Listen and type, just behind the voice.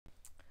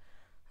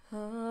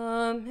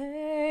Amazing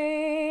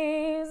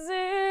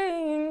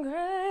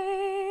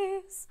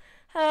grace,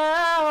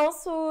 how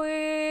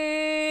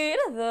sweet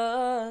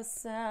the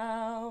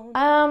sound.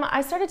 I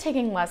started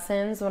taking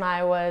lessons when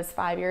I was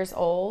 5 years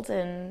old,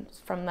 and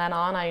from then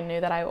on I knew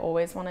that I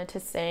always wanted to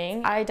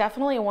sing. I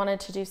definitely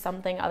wanted to do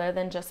something other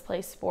than just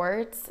play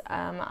sports.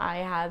 I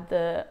had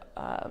the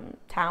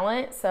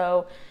talent,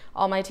 so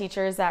all my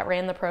teachers that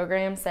ran the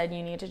program said,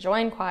 you need to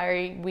join choir,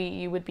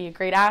 you would be a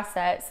great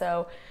asset.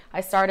 So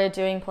I started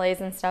doing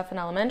plays and stuff in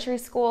elementary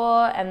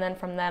school, and then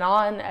from then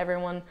on,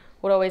 everyone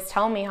would always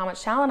tell me how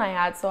much talent I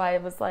had, so I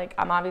was like,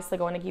 I'm obviously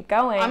going to keep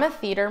going. I'm a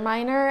theater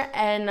minor,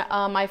 and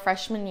my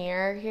freshman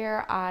year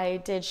here,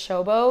 I did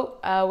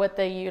Showboat with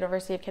the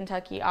University of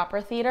Kentucky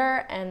Opera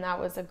Theater, and that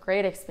was a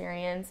great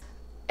experience.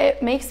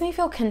 It makes me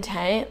feel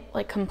content,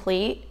 like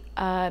complete,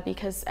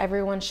 because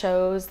everyone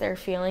shows their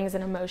feelings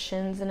and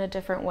emotions in a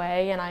different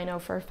way, and I know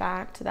for a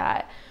fact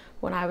that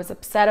when I was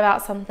upset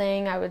about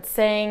something, I would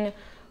sing.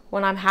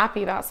 When I'm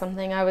happy about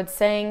something, I would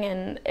sing,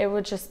 and it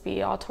would just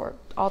be all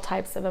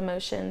types of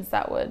emotions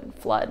that would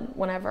flood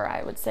whenever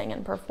I would sing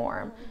and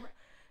perform.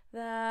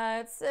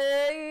 That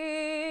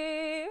saved